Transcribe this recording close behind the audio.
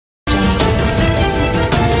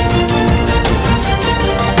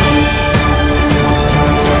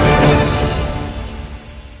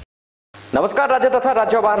नमस्कार। राज्य तथा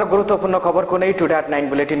राज्य बाहर गुरुत्वपूर्ण खबर को नहीं टुडे एट 9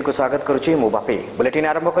 बुलेटिन को स्वागत करुच्ची मु बापी। बुलेटिन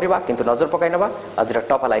आरंभ करवा किंतु नजर पकाइनबा आज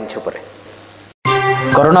टॉप लाइन छुपरे।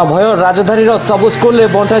 कोरोना भय राजधानी सबु स्कूल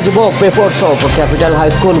में बंटा जीव paper shop. Capital high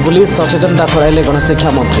school बुली सचेतनता कराइले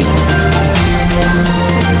गणशिक्षा मंत्री।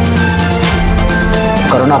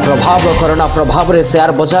 कोरोना प्रभाव रे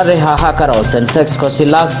शेयर बाजार रे हाहाकार। सेंसेक्स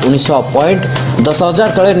खसिला 1900 पॉइंट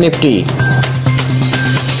 10,000 तले निफ्टी।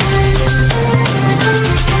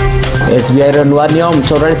 एसबीआई रो नुआ नियम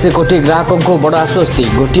 84 कोटी ग्राहकों को बड़ आश्वस्ति।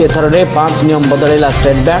 गोटे थर रे 5 नियम बदलैला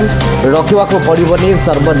स्टेट बैंक। रखा पड़ोनी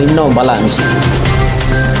सर्वनिम्न बालांस।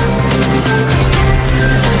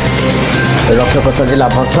 रक्षक सजिला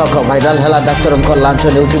भक्षक भाइराल है doctor launch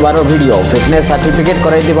नेउथिबार video. Fitness certificate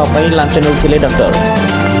कराई लांच नेउथिले डॉक्टर।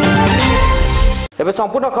 एबे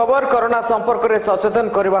संपूर्ण खबर। कोरोना संपर्क में सचेतन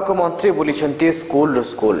करने को मंत्री बुली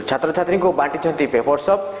स्कूल छात्र छात्री को बांटी पेपर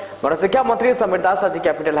सॉप। गणशिक्षा मंत्री समीर दास आज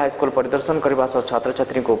कैपिटल हाई स्कूल परिदर्शन करने सह छात्र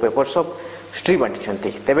छात्री को पेपर सॉप श्री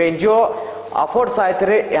बांटी। तेबे एनजीओ अफोर्ड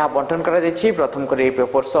सहायता बंटन कर प्रथम कर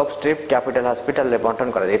paper shop strip capital hospital में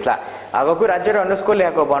बंटन कर आग को राज्य अन्य स्कूल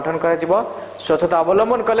यहाँ बंटन कर स्वच्छता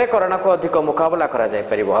अवलंबन कले कोरोना को अधिक मुकाबला कर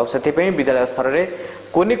विद्यालय स्तर में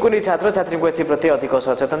कुनी कुनी छात्र छात्री को एप्रति अधिक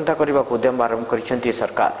सचेतनता करने को उद्यम आरंभ कर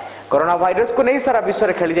सरकार। कोरोना भाइरस को नहीं सारा विश्व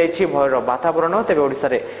में खेली जाइए भयर वातावरण। तेज ओडिशा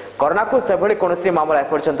रे कोरोना को से कौन मामला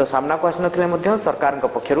एपर्यंत सामना को आसना सरकार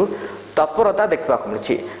पक्षर तत्परता देखा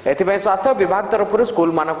मिली। एथिपाई स्वास्थ्य विभाग तरफ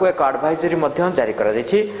स्कूल मानक एक एडवाइजरी जारी कर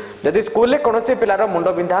जदि स्कूल कौन पिलार मुंड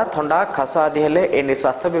बिंधा थंडा खास आदि हेले एने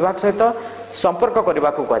स्वास्थ्य विभाग सहित संपर्क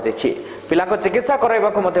करने को कहुई। पिला चिकित्सा कराई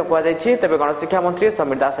तेज गणशिक्षा मंत्री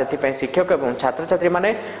समीर दास एथिपाई शिक्षक और छात्र छात्री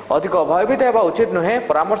माने अधिक भयभीत होगा उचित नुहे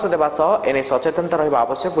परामर्श देवा सह एने सचेतनता रहा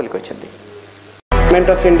आवश्यक बोली कहते। Government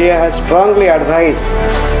of India has strongly advised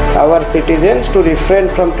our citizens to refrain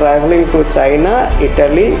from travelling to China,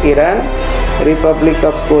 Italy, Iran, Republic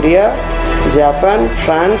of Korea, Japan,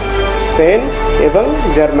 France, Spain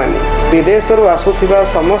एवं जर्मनी। विदेश आसुथिबा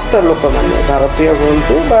समस्त लोक माने भारतीय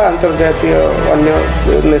हुंतु बा अंतर्जातीय अन्य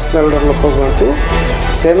नेशनल लोक हुंतु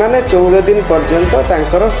से माने 14 दिन पर्यंत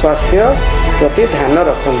तांकर स्वास्थ्य प्रति ध्यान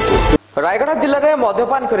रखंतु। रायगढ़ जिले में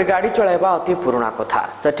मद्यपान कर गाड़ी चलाइबा अति पुराना कथा।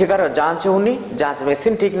 सेठिकार जांच होनी, जांच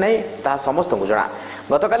मेसीन ठीक नहीं ता समस्त को जना।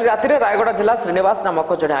 गतकाली राति रायगढ़ जिला श्रीनिवास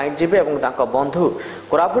नामक जड़े आईनजीवी और बंधु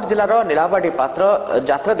कोरापुट जिलार नीलाबाड़ी पात्र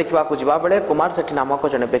यात्रा देखा जावा बेले कुमार सेठी नामक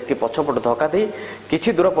जड़े व्यक्ति पछपट धक्का दे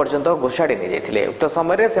किछि दूर पर्यंत घोषाड़ी नहीं जाते। उक्त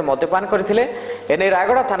समय से मद्यपान करते एने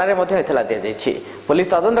रायगढ़ थाना एतला दि जाइए।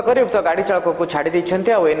 पुलिस तदंत कर उक्त गाड़ी चालक को छाड़ी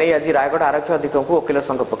देइछन्ते आ एने आज रायगढ़ आरक्षी अधीक्षक को वकिल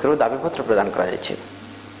संघ पक्षर दाबीपत्र प्रदान कर।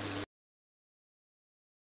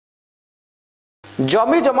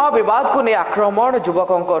 जमी जमा विवाद को नहीं आक्रमण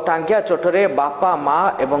युवकों टांगिया चोटरे बापा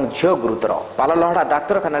मां एवं झील गुरुतर। पाललहड़ा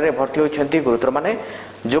डाक्तखाना भर्ती होती गुरुतर माने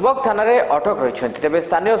युवक थाना अटक रही। तेज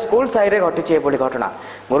स्थानीय स्कूल साहि घटी घटना।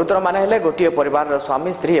 गुरुतर माने हेले गोटे परिवार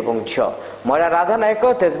स्वामी स्त्री और झील महिला राधा नायक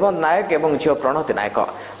तेजबंद नायक और झील प्रणति नायक।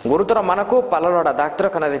 गुरुतर मानक पाललहड़ा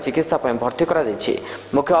डाक्तखाना चिकित्सा भर्ती कर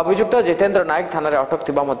मुख्य अभियुक्त जितेन्द्र नायक थाना अटक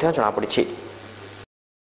थी जनापड़ी।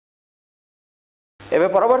 एवं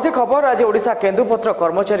परवर्ती खबर। आज ओडिशा केन्दुपत्र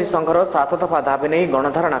कर्मचारी संघर 7 दफा दाबी नहीं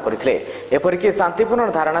गणधारणा करते। एपरिक शांतिपूर्ण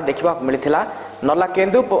धारणा देखा मिलता नल्ला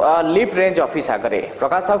केन्दु लिप रेंज ऑफिस आगे।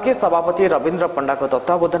 प्रकाश था कि सभापति रवींद्र पंडा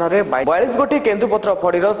तत्वावधान में 42 गोटी केन्दुपत्र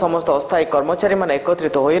फड़ीर समस्त अस्थायी कर्मचारी मान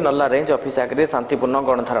एकत्रित हो नल्ला रेंज ऑफिस आगे शांतिपूर्ण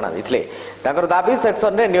गणधारणा देते। दाबी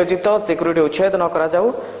सेक्शन में नियोजित सिक्यूरीटी उच्छेद न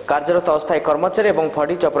कराऊ, कार्यरत अस्थायी कर्मचारी और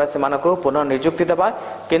फड़ी चपरासी मानक पुनः नियुक्ति देवा,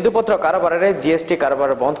 केन्दुपत्र कारोबार में जीएसटी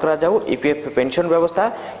कारोबार बंद कराऊ, ईपीएफ पेंशन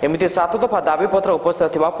व्यवस्था एमती 7 दफा दाबीपत्र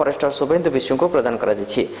उपस्थित थिबा फॉरेस्टर शुभेन्दु विश्व को प्रदान कर।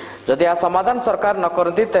 जदि आ समाधान सरकार न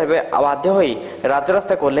करती तेबे बाध्य होई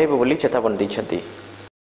राजरास्ता को ओह्लैबे बोली चेतावनी दैछथि।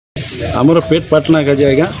 आमर पेट पाटना का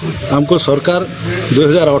जाएगा हमको सरकार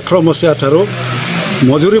 2018 मसीहा ठारो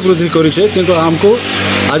मजूरी वृद्धि करिछे, किंतु हमको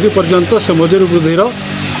आज पर्यंत से मजूरी वृद्धिर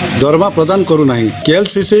दरमा प्रदान करू नाही।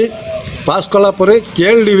 केएलसीसी पास कला परे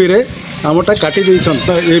केएलडीबी रे आमटा काटी दैछन।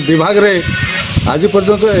 ए विभाग रे आज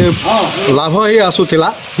पर्यंत लाभ ही आसूला,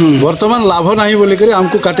 वर्तमान लाभ नहीं बोलिक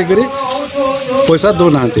हमको काटिक पैसा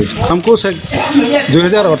दौना। हमको से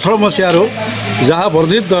 2018 मसीहार जहाँ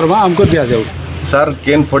वर्धित दरमा हमको दि जाऊ। सर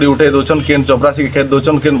केन फड़ी उठे दौन केन चपरासी खेत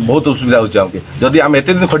दौन केन बहुत असुविधा होमके जदि आम एत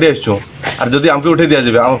दिन खटी आसचु और जदि आमके उठे दि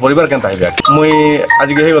जाए आम परिवार केनता मुई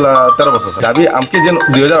आज होगा 13 वर्ष दाबी आमके जेन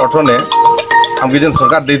 2018 ने आमके जेन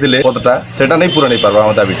सरकार देते पदटा सेटा नहीं पूरा नहीं पार्बा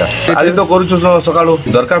आम दाबीटा आज तो करूँ सका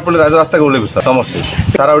दरकार पड़े राजरास्ता को समस्त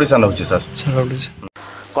सारा ओडिशा नौ सर।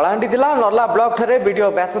 कलाहांडी जिला नर्ला ब्लॉक ठारे बीडीओ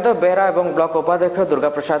व्यासदेव बेहरा और ब्लॉक उपाध्यक्ष दुर्गा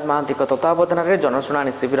प्रसाद महांती तत्वावधान में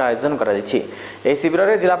जनशुणाणी शिविर आयोजन कर शिविर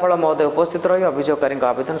में जिलापाल महोदय उपस्थित रही अभियोगकारी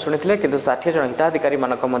आवेदन शुणी किंतु 60 जन हिताधिकारी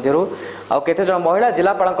केते जन महिला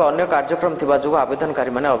जिलापाल अन्य कार्यक्रम थिबा जो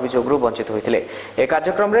आवेदनकारी मैंने अभियोगरू वंचित होते एक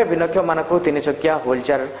कार्यक्रम में भिन्नक्षम मानक 3 चकिया व्हील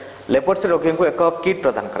चेयर लेपर्स रोगी को एक किट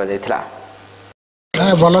प्रदान कर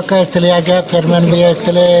ब्लॉक आज्ञा चेयरमैन भी आर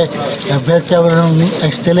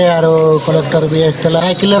कलेक्टर भी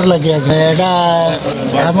साइकिलर लगे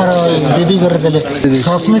आमर दीदी करदे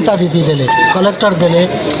सस्मिता दीदी देले कलेक्टर देले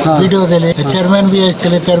वीडियो देले चेयरमैन भी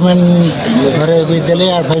चेयरमैन घरे भी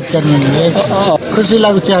देले आर वाइस चेयरमैन भी खुशी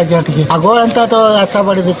लगुच आज्ञा टी आगो एंता तो आशा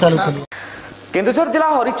बाड़ी चलू केन्दुझर जिला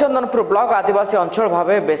हरिचंदनपुर ब्लॉक आदिवासी अंचल भाव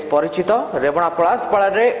बेस परिचित रेवणा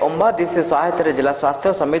पलासपाड़ अंबा डीसी सहायता जिला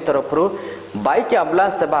स्वास्थ्य समिति तरफ बाइक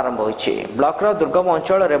एम्बुलेंस सेवा आरंभ होती ब्लॉक दुर्गम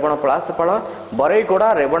अंचल रेवण पलासपाड़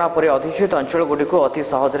बरईगोड़ा रेवणा पर अधिसूचित अंचल गुड़िक अति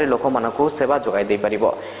सहजरे लोक मानक सेवा जोगाई पार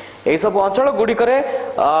यह सब अंचल गुड़िक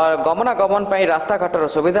गमनागमन रास्ताघाटर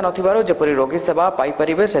सुविधा नथिबारु जेपरि रोगी सेवा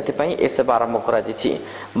पाइपर से सेवा आरंभ कर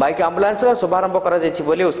बाइक एम्बुलेंस शुभारंभ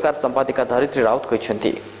कर उस्कार संपादिका धरित्री राउत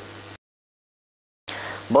कहते।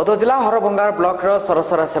 बौद्ध जिला हरभंगार ब्लॉक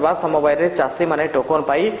सरसरा सेवा समवाय चाषी माने टोकन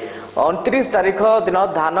पाई 29 तारीख दिन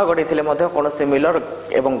धान गड़ी कौन मिलर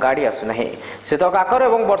एवं गाड़ी आसुना शीत काकर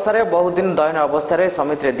और वर्षा बहुत दिन दयन अवस्था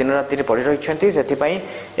समिति दिन राति पड़ रही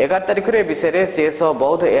 11 तारीख विषय सीएस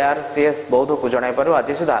बौद्ध एआरसीएस बौद्ध को जनइबार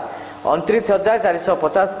आज सुधा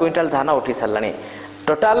 29,450 क्विंटाल धान उठी सारा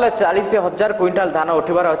टोटाल 40,000 क्विंटाल धान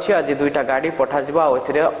उठिबार अच्छी आज 2टा गाड़ी पठाଯିबा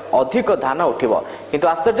अधिक धान उठिबो किंतु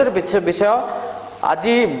आश्चर्य विषय आज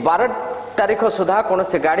 12 तारीख सुधा कौन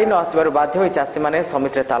से गाड़ी न आसबार बाध्य चाषी मैंने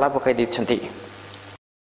समिति ताला पकाई देछंती।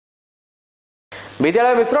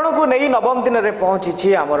 विद्यालय मिश्रण को नहीं नवम दिन में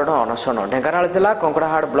पहुंची आमरण अनशन ढेंकानाल जिला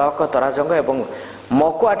कंकड़ाहाड़ ब्लॉक तराजंग और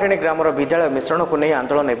मकुआटेणी ग्रामर विद्यालय मिश्रण को नहीं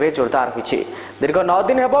आंदोलन एवं जोरदार होती दीर्घ 9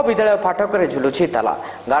 दिन हेब विद्यालय फाटक झुलुची ताला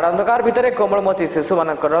गाढ़ अंधकार भितर कोमलमती शिशु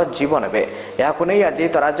मानकर जीवन एवं यह आज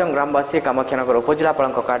तराजंग ग्रामवासी कामाक्षानगर उपजिलापाल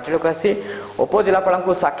कार्यालय आसी उपजिलापाल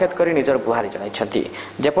को साक्षात कर निजर गुहारी जनाई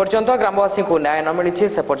जेपर्यंत ग्रामवासी को न्याय न मिली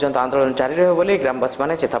से पर्यंत आंदोलन जारी रही ग्रामवासी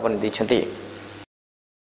मैंने चेतावनी देते।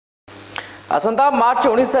 आसंता मार्च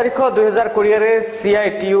 19 तारीख 2020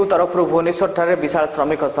 सीआईटीयू तरफ भुवनेश्वर ठारे विशाल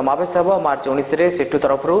श्रमिक समावेश हो मार्च 19 रे सिट्टू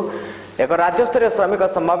तरफ एक राज्यस्तरीय श्रमिक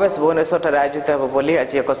समावेश भुवनेश्वर ठारे आयोजित हो बोली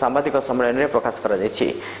आज एक सांबादिक सम्मेलन में प्रकाश कर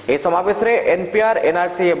समावेश रे एनपीआर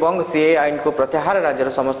एनआरसी एवं सीए आईन को प्रत्याहार राज्यर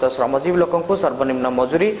समस्त श्रमजीवी लोक सर्वनिम्न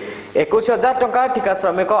मजूरी 21,000 टंका ठिका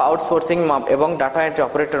श्रमिक आउटसोर्सिंग एवं डाटा एंट्री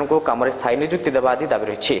ऑपरेटर को काम स्थायी नियुक्ति देवा आदि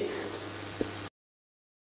दाबी रही।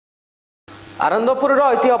 आनंदपुर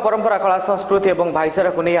ऐतिह्य परंपरा कला संस्कृति और भाईचारा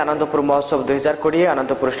को नहीं आनंदपुर महोत्सव 2020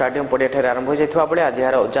 आनंदपुर स्टाडियम पड़िया आरंभ होता बेले आज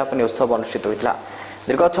यार उद्यापनी उत्सव अनुष्ठित होता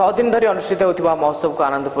दीर्घ 6 दिन धरी अनुष्ठित होता महोत्सव को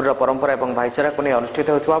आनंदपुर परंपरा और भाईचारा को नहीं अनुष्ठित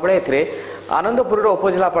होता बेले आनंदपुर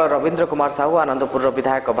उपजिलापाल रवींद्र कुमार साहू आनंदपुर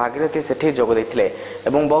विधायक भागीरथी सेठी जोग देते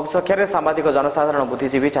और बहु संख्यार सांबादिक जनसाधारण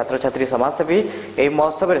बुद्धिजीवी छात्र छात्री समाजसेवी यह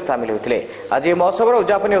महोत्सव में सामिल होते आज यह महोत्सव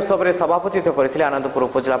उद्यापनी उत्सव में सभापतित्व करते आनंदपुर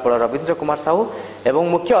उपजिलापाल रवींद्र कुमार साहू और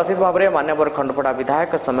मुख्य अतिथि भाव में मान्यवर खंडपड़ा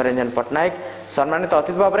विधायक सौम्यरंजन पट्टनायक सम्मानित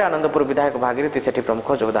अतिथि भाव में आनंदपुर विधायक भागीरथी सेठी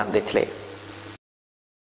प्रमुख योगदान देते।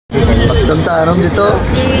 अत्यंत आनंदित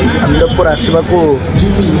आनंदपुर आसवा को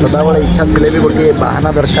सदाबले इच्छा थे भी गोटे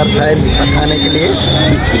बहाना दरकार थाए मीठा खाने के लिए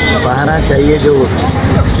बहाना चाहिए जो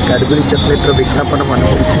कैडबरी चॉकलेट विज्ञापन मान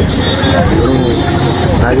तेणु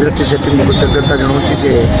भागीरथी सेठी कृतज्ञता जनाऊँगी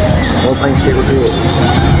जे मोपाई से गोटे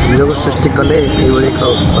सुयोग सृष्टि कले एक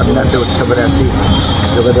बर्नाट्य उत्सव आसी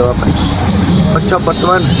जोगदेवाई अच्छा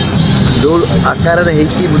बर्तमान जो आकार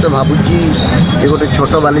मुझे भावुची ये गोटे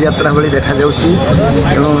छोट बालीजात्रा भाई देखा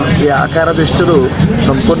तेणु ये आकार दृष्टि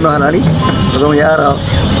संपूर्ण है यार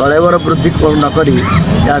कलेवर वृद्धि नक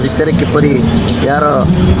या भितर किपर यार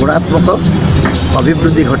गुणात्मक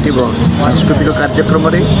अभिवृद्धि घटब सांस्कृतिक कार्यक्रम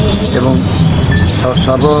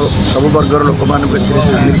सब वर्गर लोक मान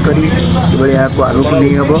सामिल कर आगक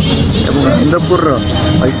नहीं हम और आनंदपुर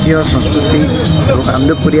ऐतिह्य संस्कृति और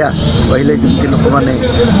आनंदपुरिया कहले जमी लोक मैंने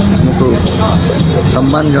आमको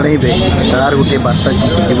सम्मान जनइबे तार गोटे बार्ता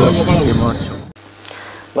महोत्सव।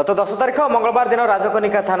 गत 10 तारीख मंगलवार दिन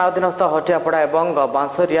राजकनिका थाना अधीनस्थ हटियापड़ा और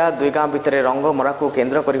बांसरिया दुई गांव भितर रंगमरा को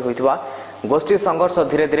केन्द्र कर गोष्ठी संघर्ष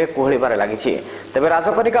धीरे धीरे कुहलिबार लगी तेज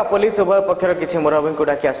राजकनिका पुलिस उभय पक्षर किसी मुरब्बी को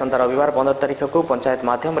डाकी आसंता रविवार 15 तारीख को पंचायत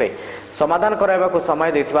माध्यम समाधान कराइबा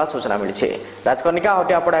समय देथिबा सूचना मिली। राजकनिका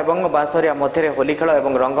हटियापड़ा और बांसरिया मध्य होली खेल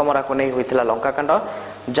और रंगमरा को नहीं होता लंकाकांड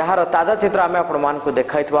जार ताजा चित्र आम आपको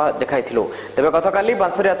देखाइलु। तेज गतकाली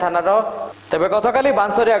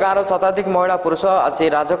बांसरिया गाँव शताधिक महिला पुरुष आज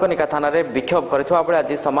राजकनिका थाना विक्षोभ करते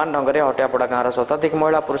आज सामान ढंग से हटियापड़ा गाँव शताधिक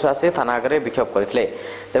महिला पुरुष आसी थाना आगे विक्षोभ करते।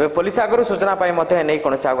 तेज पुलिस आगु सूचना नहीं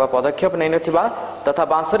कौन आगुआ पदक्षेप नहीं नथिबा तथा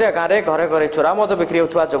बांसरिया गाँव में घरे घरे चोरा मद बिक्री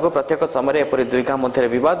होता जो प्रत्येक समय एपरी दुई गाँ मध्य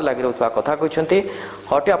बद लगी रुवा कथा कहते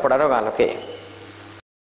हटियापड़ार गाँ लोके।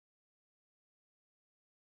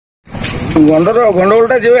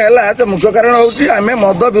 गंडगोलटा जो है तो मुख्य कारण हमें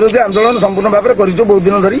मद विरोधी आंदोलन संपूर्ण भाव में कर बहुत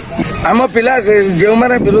दिन धरी आम पिला जो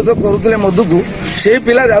मैंने विरोध करुले मधु को से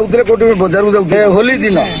पिला जाऊे कौटे बजार को जाऊे होली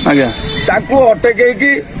दिन अटकई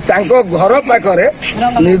घर पाखे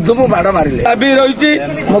निर्धुम माड़ मारे अभी रही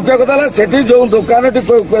मुख्य कथा से जो दुकान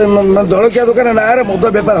जलखिया दुकान ना मद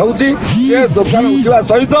बेपार होती दुकान उठा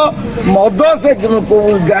सहित मद से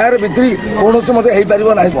गाँव बिक्री कौन हो पार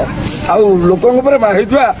लोक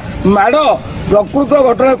माड़ प्रकृत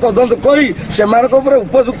घटना तदंत कर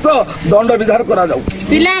उपयुक्त दंड विधान करा जाऊ।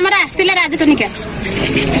 पिला हमर आस्तिले राजकनिका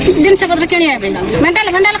जिनस पत्र किनिया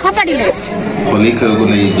मेंटल फंडाल खपाडिले होली खेल को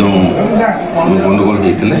नहीं जो गंडगोल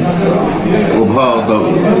होते उभय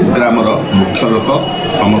ग्रामर मुख्य लोक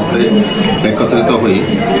समस्ते एकत्रित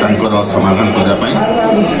हो समाधान करने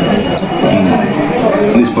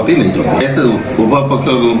निष्पत्ति नहीं उभय पक्ष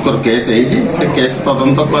केस केस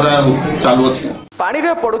तदंत चालू अच्छी। पानी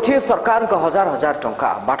रे पड़ुछि सरकार को हजार हजार टंका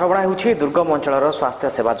बाटबड़ा होछि दुर्गम अंचल स्वास्थ्य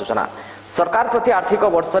सेवा योजना। सरकार प्रति आर्थिक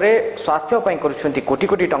वर्ष में स्वास्थ्य करुछंती कोटी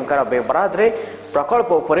कोटी टंकार व्यवहार रे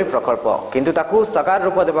प्रकल्प उपरे प्रकल्प किंतु ताकू सकार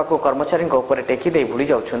रूप देवाक कर्मचारी टेकी दे भूली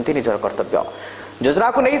जाउछंती निजर कर्तव्य। योजना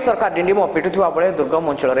को नहीं सरकार डिंडिम पिटुवा बेले दुर्गम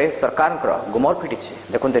अंचल में सरकार गुमर फिटी।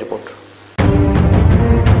 देखते रिपोर्ट।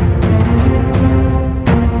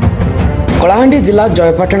 कलाहांडी जिला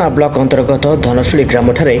जयपाटना ब्लॉक अंतर्गत धनशुली ग्राम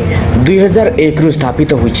 2001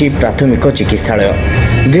 स्थापित होइछि प्राथमिक चिकित्सालय।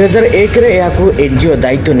 2001 रे याकू एनजीओ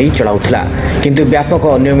दायित्व नहीं चलाउथिला किंतु व्यापक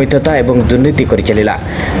अनियमितता एवं दुर्नीति करि चलिला।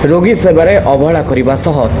 रोगी सेवारे अवहेला करिबा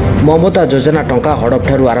सह ममता योजना टंका हड़प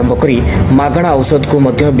ठारू आरंभ करी मागणा औषध को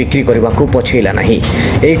मध्य बिक्री करबाकू पछैला नाही।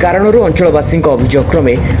 एही कारणरू अंचलवासी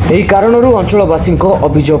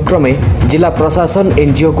क्रमे जिला प्रशासन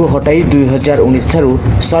एनजीओ को हटाई 2019 ठारू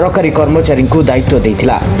सरकारी कर्मचारी को दायित्व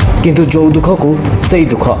देथिला किंतु जो दुख को सही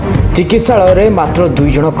दुख चिकित्सालय रे मात्र 2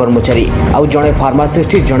 जण कर्मचारी आउ जणे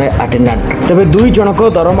फार्मासिस्ट जणे अटेंडेंट तबे 2 जनक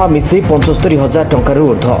दरमा मिसे 75,000 टंका रु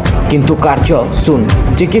ऊर्ध्व किंतु कार्य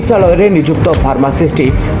शून्य। चिकित्सालय रे नियुक्त फार्मासिस्ट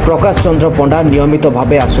प्रकाश चंद्र पंडा नियमित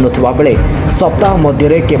भावे आसुनथबा बेले सप्ताह मध्य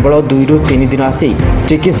रे केवल 2 रु 3 दिन आसी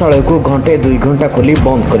चिकित्सालय को घंटे 2 घंटा खोली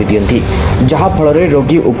बंद कर दियंती जहा फल रे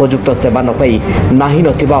रोगी उपयुक्त सेवा न पाई नाही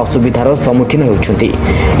नथिबा असुविधार सम्मुखीन होउछंती।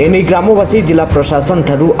 एने ग्रामवासी जिला प्रशासन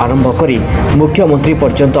ठारू आरंभ करी मुख्यमंत्री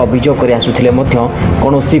पर्यंत अभियोग कर आसुथिले मध्य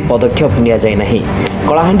कौनसी पदक्षेप निया जाय नाही।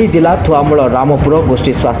 कलाहांडी जिला थुआमूल रामपुर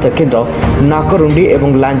गोष्ठी स्वास्थ्य केन्द्र नाकरुंडी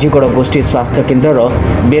एवं लांजीगड़ गोष्ठी स्वास्थ्य केन्द्र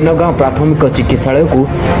बेनगांव प्राथमिक चिकित्सालय को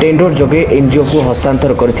टेंडर जोगे एनजीओ को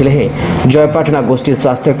हस्तांतर करथिले हे जयपाटना गोष्ठी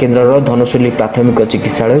स्वास्थ्य केन्द्र धनशुली प्राथमिक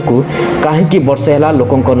चिकित्सालय को काहेकि वर्ष हैला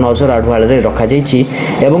लोकंक नजर आढुआल रे रखा जायछि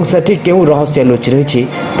एवं सेठी केउ रहस्य लुचि रहिछि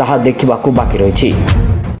ताहा देखिबाकू बाकी रहिछि।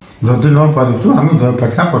 जदि न पारुछु आम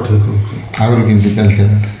जयपाटना पठे दउछु आगुर किंति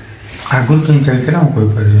चलते हम कोई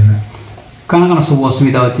परिए ना काना काना सब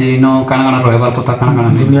असुविधा अछि न काना काना रहबार कथा काना काना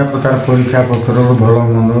दुनिया प्रकार परीक्षा पत्र भल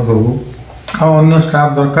मंद सब आ अन्य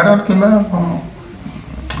स्टाफ दरकार और किबा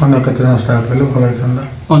अनेक तरह स्टाफ हेले भल होइसंदा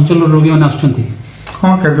अंचल रोगी माने आछंती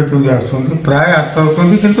हां केबे केबे आछंती प्राय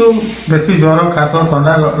आछंती किंतु बेसी ज्वर खास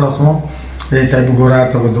ठंडा लसम ए टाइप गोरा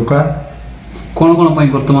सब दुका कोन कोन पई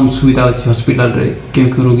वर्तमान सुविधा अछि हॉस्पिटल रे के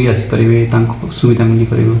रोगी आसी परिबे तांको सुविधा मिली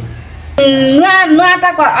परिबे नुआटा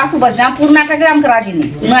आसु बजा पुरनाटा के हम राजी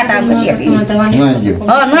नहीं नुआटा हम दिया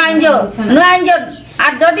नुआंजो आ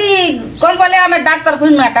जदी कोन बोले हमें डॉक्टर को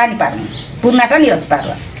नुआटा नहीं पार पुरनाटा नहीं रस पार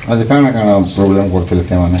आज काना काना प्रॉब्लम करथिले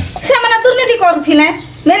के माने दुर्नीति करथिले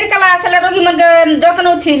मेडिकल आसले रोगी मन के जतन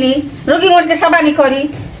उथिनी रोगी मन के सेवा नहीं करी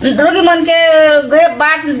रोगी मन के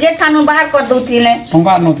बाट गेट खानु बाहर कर दउथिले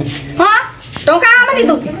टंका नथि हां टंका हम नहीं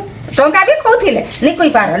दउथि टंका भी खोथिले नहीं कोई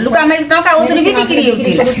पार लुका में टंका उतरी भी बिक्री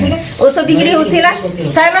होथिला ओसो बिक्री होथिला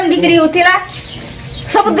साइलन बिक्री होथिला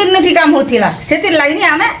सब दिन नहीं काम होथिला सेति लागिनी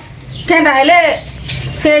हमें केंडा हेले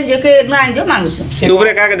से जे के नाइ जो मांगु छु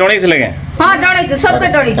ऊपरे का के जणैथिले के हां जणै छु सब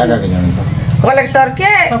के जणै कलेक्टर के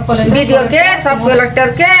वीडियो के सब कलेक्टर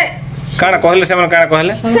के काना कहले से मन काना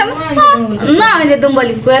कहले ना ने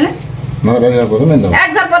दुंबली कोने मगर या को नै दो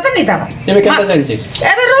आज घर पता नहीं था एबे केता चलछि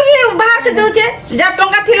एबे रोगी बाहर के जोचे जा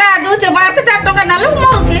टंका थिला जोचे बाहर के 4 टंका नालो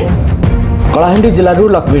मरुछि। कलाहांडी जिल्ला रु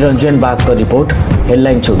लक्ष्मी रंजन बाग का रिपोर्ट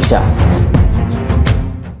हेडलाइन ओडिशा।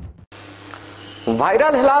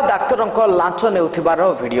 भाइराल है डाक्तर लांच नेउथिबार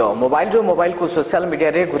वीडियो मोबाइल को सोशल मीडिया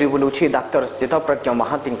रे घुरी बुलुछि डाक्तर स्थित प्रज्ञ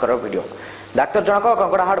महांती वीडियो। डाक्तर जनक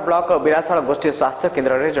कंकड़ाहाट ब्लॉक बिरासाल गोष्ठी स्वास्थ्य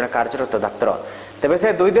केन्द्र में जड़े कार्यरत डाक्तर तेज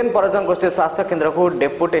से 2 दिन परजंग गोष्ठी स्वास्थ्य केन्द्र को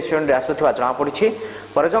डेपुटेशन आसुवा जमापड़ी।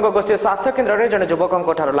 परजंग गोष्ठी स्वास्थ्य केन्द्र में जड़े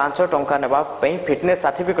युवकों लांच टंका नापी फिटनेस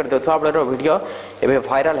सर्टिफिकेट देउथवा बेलर वीडियो एवं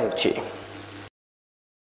भाइराल होछि।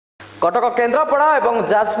 कटक केन्द्रापड़ा और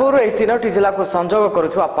जाजपुर यह 3टी जिला को संजोग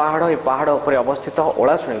करुवा पहाड़ उपर अवस्थित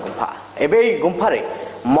ओलाशुणी गुंफा एवं गुंफारे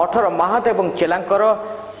मठर महात और चेलांकर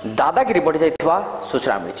दादागिरी बढ़ी जाइथिबा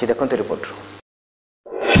सूचना मिली। देखते रिपोर्ट।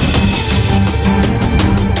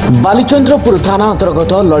 बालीचंद्रपुर थाना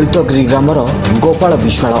अंतर्गत ललितगिरी ग्रामर गोपाल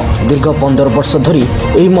विश्वाल दीर्घ 15 वर्ष धरी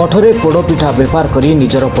यह मठरे पोड़पिठा बेपार करी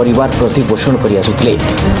निजर परिवार प्रतिपोषण कर आसुथिले।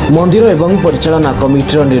 मंदिर एवं परिचालना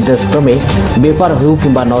कमिटीर निर्देश क्रमे बेपार हो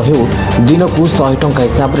किंबा न हो दिनकू 100 टंका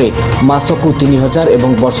हिसाब रे मासकू 3000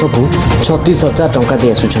 एवं वर्षकू 36000 टंका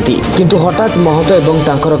दे आसुछंती। किंतु हठात महत एवं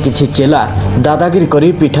तांकर किछि चेला दादागिरी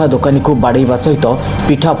करी पिठा दुकानी को बाड़ेइबा सहित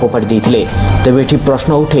पिठा फोपाड़ी देइथिले। तेबे एठी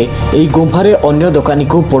प्रश्न उठे एही गुंफारे अन्य दुकानी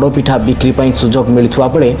को पोड़पिठा बिक्री पर सुजोग मिलुवा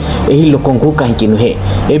बेले एही लोकों को कहीं नुहे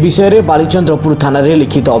ए विषय में बालीचंद्रपुर थाना रे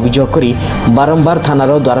लिखित अभियोग करी बारंबार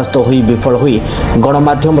थानार द्वारस्थ होई विफल होई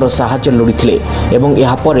गणमाध्यम साहाय्य लोड़ीथिले एवं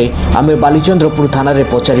यहाँ पर आमे बालीचंद्रपुर थाना रे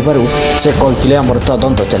पचारिबारु से कहिथिले हमर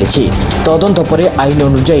तदंत चलिछि। तदंत पर आईन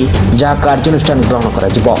अनुଯାयी जहाँ कार्यानुष्ठान ग्रहण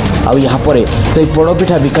कराजिबो। आ यहाँ पर से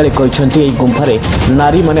पोड़पिठा बिकाली कहिसंती एही गुंफारे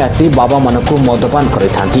नारी माने आसी बाबा मानकू मदपान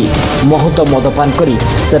करैथांती। महत मदपान करी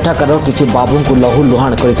सेठाकार किछि बाबूंकू लहू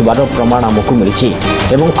लुहाण करथिबार प्रमाण आमको मिली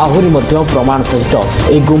एवं आहुरी मध्य प्रमाण सहित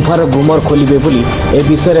ए गुंफार गुमर खोलिबे बोली ए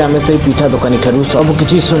विषय में आमे से पिठा दुकानी ठारू सब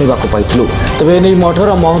किछि सुनिबाकू पाइथिलु। तबे एनै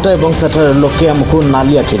मठर महत एवं सेठार लोके आमको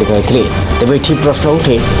नाली आखि देखाइथिले। तबे एठी प्रश्न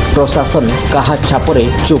उठे प्रशासन काहा छापरे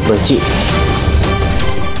चुप रहिछि।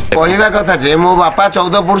 कहवा कथा जे मो बापा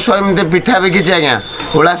 14 वर्ष एमती पिठा बिकी आज्ञा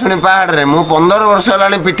ओलाशुणी पहाड़ में मु 15 वर्ष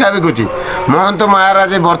है पिठा बिकुची। महंत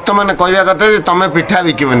महाराज बर्तमान कहवा कथा तुम पिठा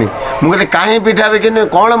बिकबनी मुझे कहीं पिठा बिकिनी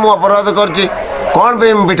कौन मु अपराध करची कौन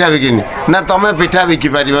पे पिठा बिकिनी ना तुम पिठा बिकी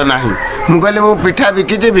पार ना मुझे मु पिठा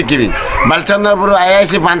बिकी बिकबी। बालचंद्रपुर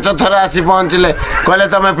आईआईसी 5 थर आसी पहुँचले कहले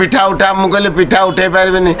तुम पिठा उठा मुझे पिठा उठे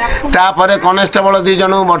पार्बनी। तापर कनेस्टेबल 2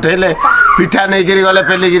 जन पठेले पिठा नहीं गले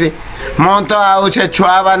पेलिकी महंत आउ से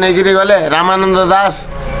छुआ बा नहीं गले रामानंद दास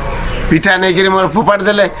पिठा नहीं मोर फोपाड़ी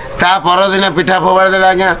देले। ता परदिन पिठा फोपाड़ी देले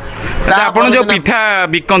आज्ञा। आपण जो पिठा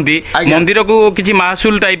बिकंती मंदिर को किछि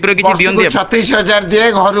महसूल टाइप रो किछि दियंती 36000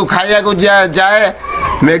 दिए घर खाइया को जाए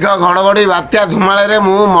मेघ घड़घड़ी बात्या धुमाळे रे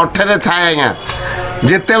मु मठरे थाए आज्ञा।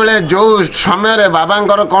 जिते बड़े जो समय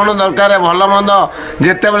बाबांकर कौन दरकार भल मंद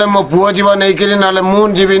जिते बड़े मो पुओ जीव नहीं ना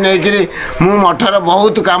मुझी नहीं मु मठर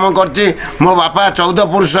बहुत काम करची। मो बापा 14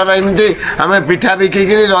 पुरुषर एमती आम पिठा बिकी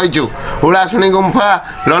रहीचु ओलाशुणी गुंफा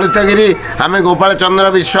ललितगिरी आम गोपाल चंद्र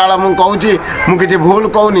विश्वाल मु कहूँ मुझे भूल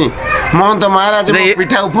कहूनी। महंत महाराज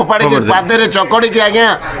पिठा फोपाड़ी पादे चकड़ी की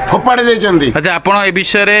आज्ञा फोपाड़ी देइचंती। अच्छा आपण ए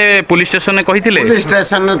विषय रे पुलिस स्टेशन ने कहिथिले? पुलिस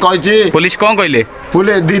स्टेशन ने कहिछि। पुलिस कोन कहले?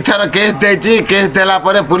 पुलिस 2 थर केस देइछि। केस देला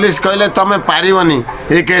परे पुलिस कहले तमे पारिबनी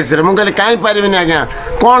ए केस रे। मु कहले काई पारिबनी आज्ञा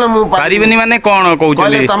कोन मु पारिबनी माने कोन कहउछले?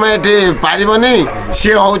 कहले तमे एठी पारिबनी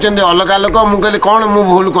से होउचंदी अलगा लोक। मु कहले कोन मु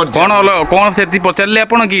भूल करछि कोन सेति पचारले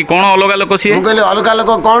आपण की कोन अलगा लोक से? मु कहले अलगा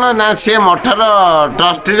लोक कोन ना से मठर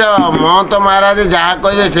ट्रस्टी रो महंत महाराज जहा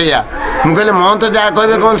कहबे सेया। मु कहले महंत जहा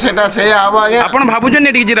कहबे कोन सेटा सेया हबो आज्ञा। आपण भाबुछन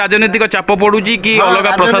एठी कि राजनीतिक चाप पडुची कि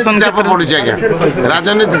अलगा प्रशासन चाप पडुची आज्ञा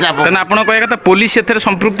राजनीतिक चाप? तने आपण कहया कथा पुलिस एथरे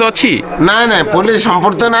संपृक्त अछि? ना ना पुलिस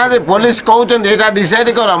संपृक्त ना दे पुलिस कहउछन एटा डिसाइड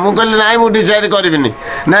कर। मु कहले नाइ मु डिसाइड करबिनी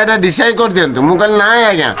ना एटा डिसाइड कर दियंतु। मु कहले नाइ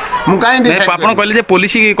आज्ञा मु काई डिसाइड आपण कहले जे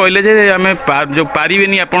पुलिस कहले जे हमें जो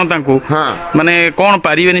पारिबेनी आपण तांको माने कोन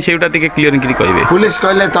पारिबेनी सेउटा तिके क्लियर करी कहबे? पुलिस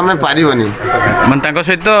कहले तमे पारिबनी माने तांको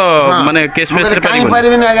सहित माने केस फेस रे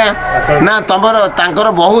पारिबनी आज्ञा ना तमर तांकर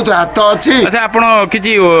बहुत हाथ अछि। अच्छा आपण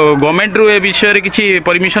किछि गवर्नमेंट रो ए विषय रे किछि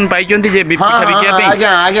परमिशन पाइचंती जे पिठा बिकिया पे?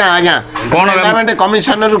 आज्ञा आज्ञा आज्ञा कोन गवर्नमेंट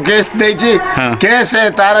कमिशनर रो केस देछि। केस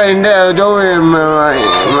तार जो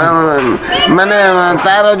माने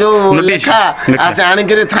तार जो लिखा आसे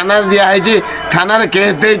आनिकरी थाना दिया है थाना रे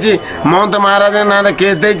केस देछि। महंत महाराज ना रे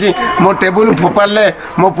केस देछि। मो टेबुल फोपाले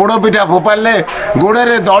मो पोड़ो पिठा फोपाले गोड़े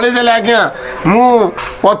रे दली देले आज्ञा। मु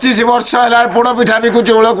 25 वर्ष हला पोड़ो पिठा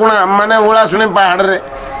बिकुची ओळकुणा माने ओलाशुणी पहाड़ रे।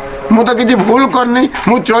 मु तो किसी भूल करनी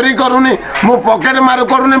मु चोरी करूनी मु पॉकेट मार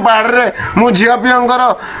करूनी पहाड़ रे मु झियो पियंकर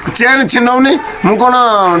चेन छिनौनी मु कोन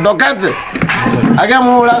डकायत आज्ञा।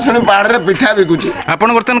 मु ओलाशुणी पहाड़ रे पिठा बिकुची।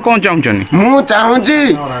 आपण बर्तन कोन चाहुचनी? मु चाहुची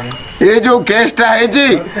ए जो केसटा हेची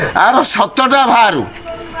आरो 7टा बाहरु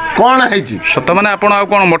कौन है सत माने आपण आ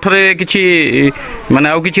कोन मठरे किछि माने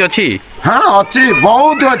आ किछि अछि हाँ अच्छी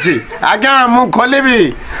बहुत अच्छी आज्ञा मु खोलिबी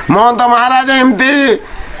महंत महाराज एमती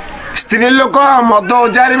स्त्री लोक मद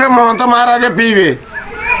उजारे महंत महाराज पीबे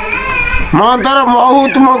महंतर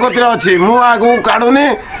बहुत मो कतिर अच्छी मु आगू काढ़ुनी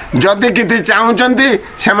जदि किसी चाहूँगी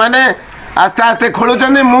से आस्ते आस्ते खोलुँच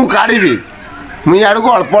मु काढ़ी मुझे आड़ को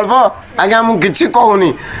अल्प अल्प आज्ञा मु किसी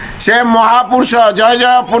कहूनी से महापुरुष जय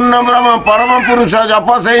जय पूर्ण ब्रह्म परम पुरुष जप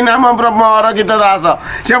से नाम ब्रह्म अरगित दास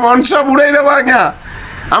से वंश बुड़े देव आज्ञा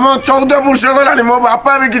आम 14 पुरुष गला मो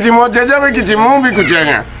बापा भी किसी मो जेजे भी किसी मु बिकुची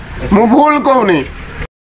आज्ञा मु भूल कहूनी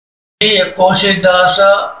 21/10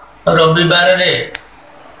 रविवार रे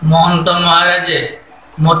महंत महाराज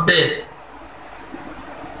मते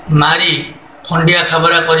मारी खंडिया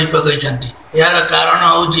खबरा करी पकईछंती यार कारण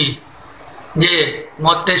होउची जे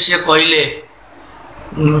मते से कहले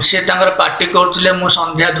से तांकर पार्टी करथिले मु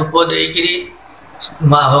संध्या धूप देइकिरी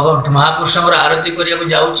महापुरुषंकर आरती करिया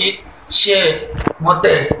जाउची से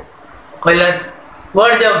मते कहला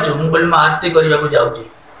कुआड जाउछु मु बोल आरती करिया जाउची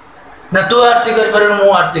ना तू आरती कर पर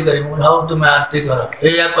मु आरती करी मु हाउ तुम आरती कर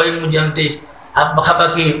एया कहि मु जेमती आप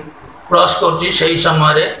पाखापाखि क्रॉस करची सही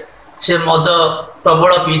समय रे से मद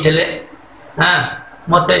प्रबल पीते हाँ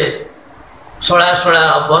मते सड़ा सड़ा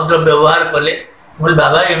अभद्र व्यवहार कले बोल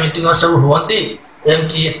बाबा एमती कौन सब हुंती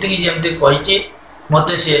एमती ये जमती कही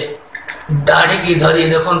मते सी दाढ़ी की धरी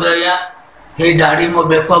देखो आज्ञा ये दाढ़ी मो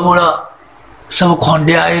बेक मूल सब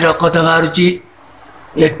खंडिया रक्त बाहरी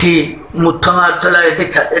एठी मुथ मारला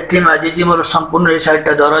एठी माजी मोर संपूर्ण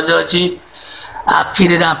साइडटा दरज अच्छी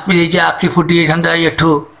आखिरे रांपी जाइए आखि फुटी जाता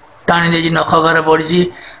एठू टाणी दे नख घर पड़ी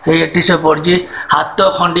ये से पड़ी हाथ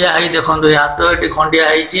खंडिया है देखो हाथ ये खंडिया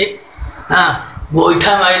है हाँ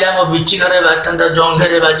गोईठा माइला मो बिची घरे बाजता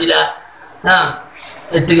जंघे बाजिला हाँ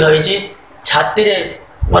ये छाती रे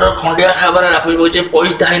मोर खंडिया खाबार रापी पड़े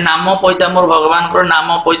पैता है नाम पैता मोर भगवान को नाम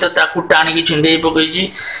पैता ताकू टाणी छिंडे पकई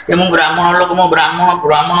ब्राह्मण लोक मो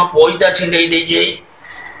ब्राह्मण पैता छिंडे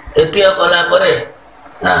देती कलापर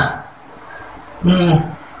हाँ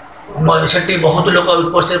से बहुत लोक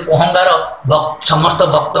उपस्थित पहंगार समस्त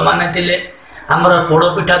भक्त माने थिले आमर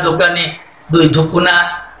पोड़पिठा दुकानी दुई धुकुना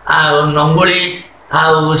नंगुली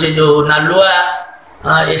से जो नालुआ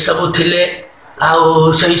ये सब थिले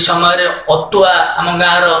से समय अतुआ आम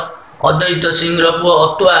गाँव अद्वैत सिंह पुओ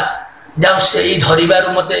अतुआ जाओ से धरबार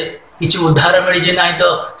मत कि उद्धार मिली ना तो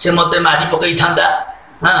से मत मारी पकई था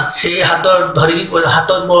हाँ से हाथ धरिकी हाथ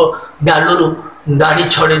मो गालू दाढ़ी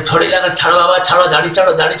छड़ेला छाड़ बाबा छाड़ दाढ़ी छाड़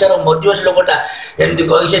मजबूत लोकटा एमती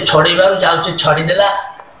कही से छड़ेबार जाओ से छड़ीदेला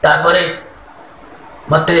तापर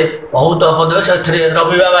मत बहुत अपद से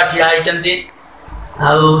रवि बाबा ठिया होती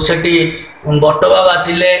बट बाबा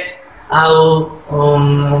थिले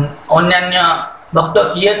अन्य भक्त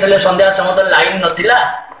किए थे संध्या समय लाइन नथिला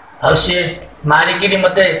सी मारिकी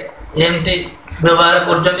मत एमती व्यवहार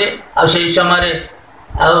कर समय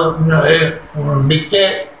बीके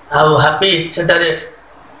हापी सेटारे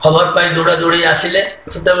खबर पाई दौड़ा दौड़ी आसिले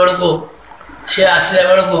सेते बेलू सी आसला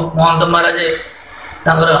बेलू महंत महाराज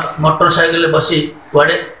मोटरसाइकेल बसी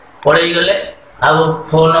कुआड़े पड़े गले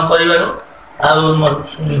फोन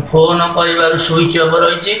कर स्विच ऑफ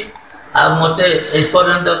रही मत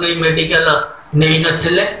एपर्यंत कई मेडिकल नहीं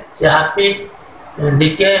नथिले हापी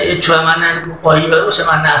डीके ये छुआ मैंने कहू से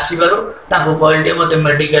आसबार कहले मत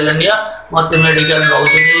मेडिकल नि मत मेडिकल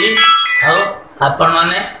नौ आपण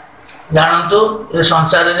मैंने जानतु ये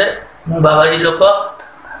संसार रे मु बाबाजी लोक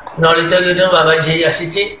ललितगिरी बाबाजी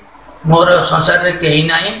आसी मोर संसार रे कहीं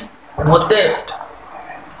नहीं मत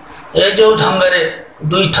ए जो ढंगरे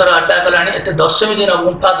 2 थर अटैक कलानी एते 10वीं दिन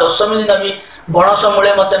गुंफा 10वीं दिन भी गणेश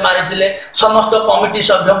मूले मत मारी समस्त कमिटी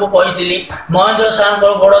सभ्य को कही महेंद्र सार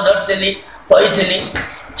को गोड़ धरती कही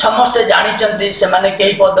समस्ते जानते से माने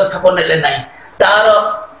कई पदक्षेप नेले ना तार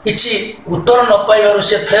किसी उत्तर न पाइबार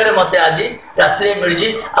से फेर मत आज रात्रि मिली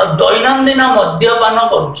दैनंदिन मद्यपान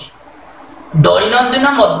दैनंदिन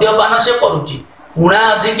मद्यपान से करुच्ची उणा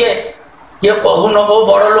अधिके ये कहू न कहू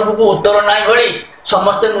बड़ लोक को उत्तर नाई भली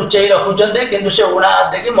समस्ते लुचाई रखुंट कि से उणा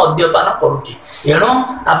अधिके मद्यपान करुच्ची एणु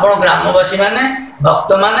आपण ग्रामवासी माने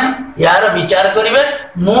भक्त माने यार विचार करेंगे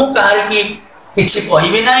मु कहार की किसी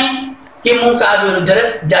कहबी ना कि मु का विरुद्ध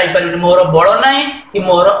जापर मोर बड़ ना कि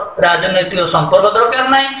मोर राजनैतिक संपर्क दरकार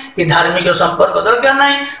ना कि धार्मिक संपर्क दरकार ना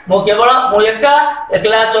मु केवल मु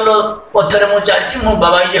एकला चलो पथर मु चलती मु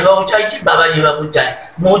बाबाजी होगा चाहिए बाबाजी होगा चाहे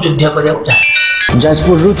मु युद्ध करने चाहे।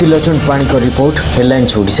 Jajpur Trilochan पाणीक report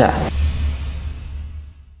headlines Odisha.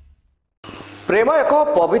 प्रेम एक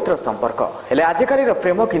पवित्र संपर्क हेले आजिकाली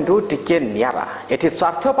प्रेम किंतु टिके नियारा एठी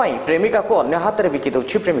स्वार्थ पाई प्रेमिका को अन्य हाथ में बिकी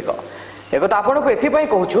दउछि प्रेमिक एक तो आपको एपाई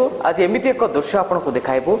कहूँ आज एमती एक दृश्य आपको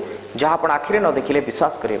देखाइबू जहाँ आप आखिरे न देखिले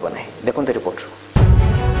विश्वास करेंगे नहीं। देखते रिपोर्ट।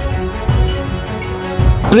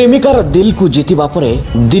 प्रेमिकार दिल को जितिबा परे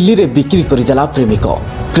दिल्ली रे बिक्री करदेला प्रेमिक।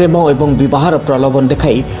 प्रेम एवं विवाहर प्रलोभन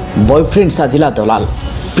देखाई बॉयफ्रेंड साजिला दलाल।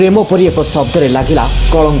 प्रेम परी एक शब्द रे लागिला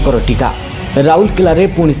कलंकर टीका। राउरकेला रे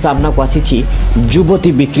पुणी सामना को आसी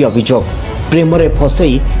युवती बिक्री अभियोग। प्रेम रे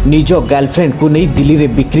फसई निज गर्लफ्रेंड को नहीं दिल्ली रे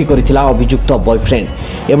बिक्री करथिला अभियुक्त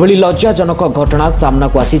बॉयफ्रेंड। एभली लज्जाजनक घटना सामना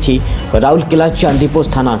को आसी राउरकेला चांदीपोष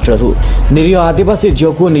थाना अंचल। निरीह आदिवासी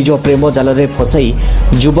झील को निज प्रेम जाल रे फसई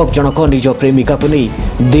युवक जनक निज प्रेमिका को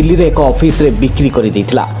नहीं दिल्ली रे एक ऑफिस रे बिक्री कर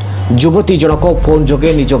देथिला। युवती जनक फोन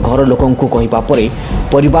जोगे निज घर लोकन को कहिबा परे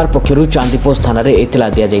परिवार पक्षरु चांदीपोष थाना रे एतला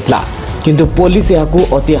दिया जायतिला, किंतु पुलिस याकू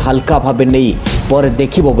अति हल्का भाबे नहीं पर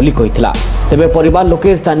देखिबो बोली कहितला। तेबे परिवार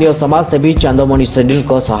लोके स्थानीय समाजसेवी चांदमणि सेडिल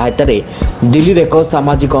को सहायता रे दिल्ली रे एक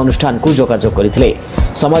सामाजिक अनुष्ठान को जोगाजोग करथिले।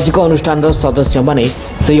 सामाजिक अनुष्ठान रो सदस्य माने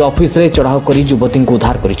सेही ऑफिस रे चढ़ाव करी युवती को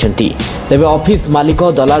उद्धार करिसेंती। तेबे ऑफिस मालिक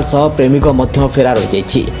दलाल सह प्रेमिक मध्य फेरार हो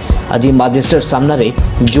जायछि। आज मजिस्ट्रेट सामना रे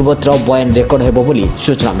युवतीर बयान रेकर्ड हेबो बोली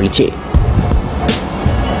सूचना मिलिछि।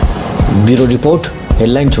 Bureau report,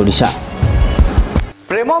 headlines Odisha.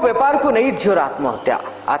 प्रेम व्यापार को नहीं झीर आत्महत्या।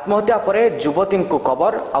 आत्महत्या परे युवती को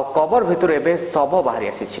कबर आ कबर भितर एबे शव बाहरी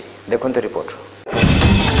आसी। देखते रिपोर्ट।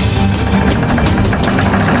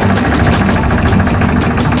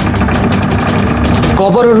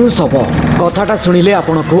 कबररू शव कथाटा शुणिले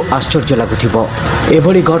आपण को आश्चर्य लगुथिबो।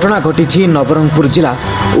 एभली घटना घटी नवरंगपुर जिला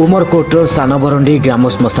उमरकोटर स्थानबरंडी ग्राम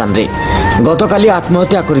श्मशान रे। गतकाली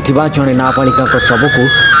आत्महत्या करिथिबा जणे नाबालिका शव को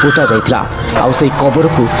पोता जाइथिला आउ से कबर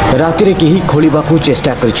को राति रे केही खोलिबाकू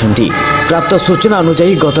चेष्टा करिसंती। प्राप्त सूचना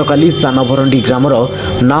अनुसार गतकाली स्थानबरंडी ग्रामर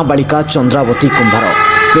नाबालिका चंद्रावती कुंभार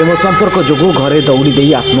प्रेम संपर्क जोगु घरे दौड़ी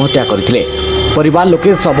दे आत्महत्या करथिले। परिवार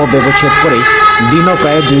लोके शव व्यवच्छेद पर दिन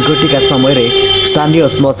प्राय 2 घटिका समय रे स्थानीय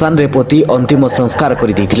श्मशान रे पोती अंतिम संस्कार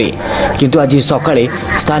कर देथिले, किंतु आज सकाळे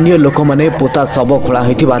स्थानीय लोक माने पोता शव खोला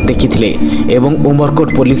होइतिबा देखिथिले एवं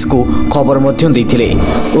उमरकोट पुलिस को खबर मध्य देथिले।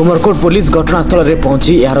 उमरकोट पुलिस घटनास्थल रे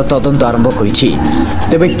पहुंची यार तदंत आरंभ करिछि।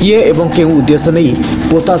 तेबे किए एवं केउ उद्देश्य नै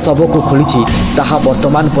पोता शव को खोलिछि ताहा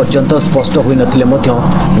वर्तमान पर्यंत स्पष्ट होई नथिले मध्य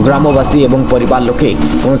ग्रामवासी एवं परिवार लोके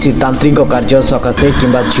कोनोसी तांत्रिक कार्य सकाशे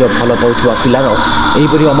किंबा झियो भल पाउथुवा पिलार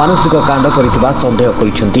एहिपरि अमानुषिक कांड करिथिबा संदेह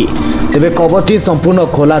करिसंती। तेबे कबरटी संपूर्ण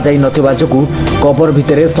खोला जाई नथिबा जोगु कबर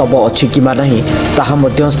भितरे शव अछि किमा नाही ताहा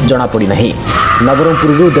मध्य जणा पड़ी नाही।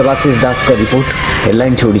 नवरंगपुररू देवाशीष दास का रिपोर्ट,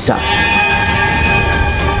 हेडलाइंस ओडिशा।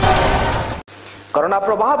 कोरोना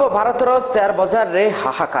प्रभाव भारतर शेयर बाजार रे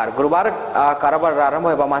हाहाकार। गुरुवार कारोबार आरंभ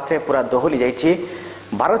होगा मात्रे पूरा दोहली जाइछि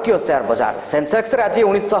भारतीय शेयर बाजार। सेंसेक्स रे आज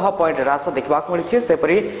 1900 पॉइंट ह्रास देखा मिली।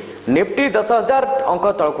 सेपरी निफ्टी 10,000 अंक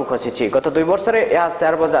तलक खसी। गत 2 वर्ष रे यह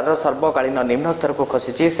शेयर बाजार सर्वकालीन निम्न स्तर को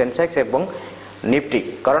खसी सेंसेक्स एवं निफ्टी।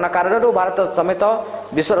 कोरोना कारण भारत समेत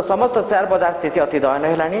विश्वर समस्त शेयर बाजार स्थिति अति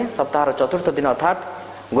दयनीय है। सप्ताह चतुर्थ दिन अर्थात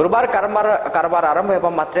गुरुवार कारोबार आरंभ होगा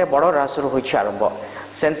मात्रे बड़ ह्रास होइछि आरंभ।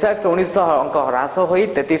 सेंसेक्स 1900 अंक ह्रास हो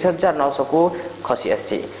 33,900 को खसी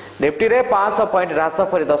आसी। निफ्टी रे 500 पॉइंट ह्रास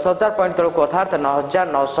पर 10,000 पॉइंट तलक अर्थात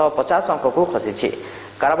 9,950 अंक को खसी।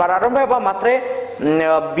 कारोबार आरंभ होगा मात्रे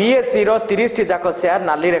बीएसई रो 30 टी जाक शेयर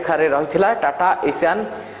नाली रेखा रे रहिथिला। टाटा एशियन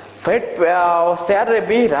फेट शेयर रे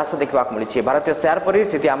भी ह्रास देखा मिली। भारतीय शेयर पर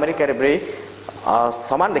स्थिति अमेरिका रे भी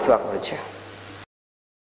समान देखा मिली।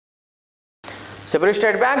 सेपरी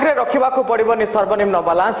स्टेट बैंक रे रखिबा को पड़िबनी सर्वनिम्न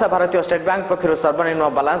बालांस। भारतीय स्टेट बैंक पक्षरु सर्वनिम्न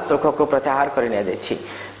बालांस शुल्क को प्रत्याहार कर निया जायछि।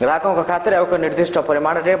 ग्राहकों खातिर एक निर्दिष्ट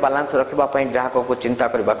परिमाण रे बालांस रखिबा पई ग्राहकों को चिंता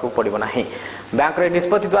करबा को पड़िबो नाही। बैंक रे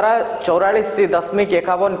निष्पत्ति द्वारा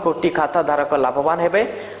 44.51 कोटी खाता धारक लाभवान हेबे।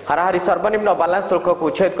 हाराहारी सर्वनिम्न बालांस शुल्क को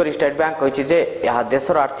उच्छेद कर स्टेट बैंक कहिछि जे यह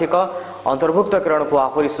देशर आर्थिक अंतर्भुक्तकरण को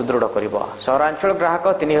आहुरी सुदृढ़ करिबो। सहरांचल ग्राहक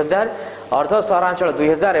 3000, अर्ध सहरांचल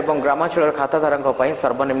 2000 एवं ग्रामांचल खाताधारकों पर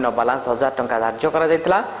सर्वनिम्न बालांस 1000 टंका धार्य करा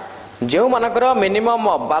जायतिला। जो मानकर मिनिमम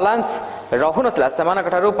बालांस रहु नथिला सेमानक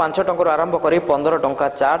ठारू 5 टंका आरंभ करी 15 टंका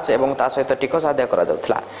चार्ज एवं ता सहित टिकस आदाय करा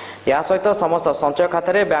जाउथिला। या सहित समस्त संचय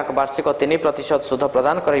खाता रे बैंक वार्षिक 3% सुध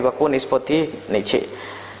प्रदान करबाकू निष्पत्ति नैछि।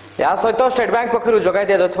 या सहित स्टेट बैंक पक्षरु जोगाई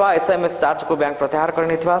दिया जाउथवा एसएमएस चार्ज को बैंक प्रत्याहार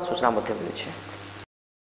करनिथिबा सूचना मध्ये मिलिछि।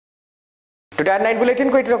 टुडे नाइट बुलेटिन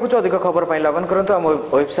को इति रखुछु। अधिक खबर पई लगन करंतु हम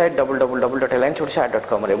वेबसाइट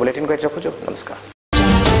www.headlinesodisha.com रे बुलेटिन को इति रखुछु। नमस्कार।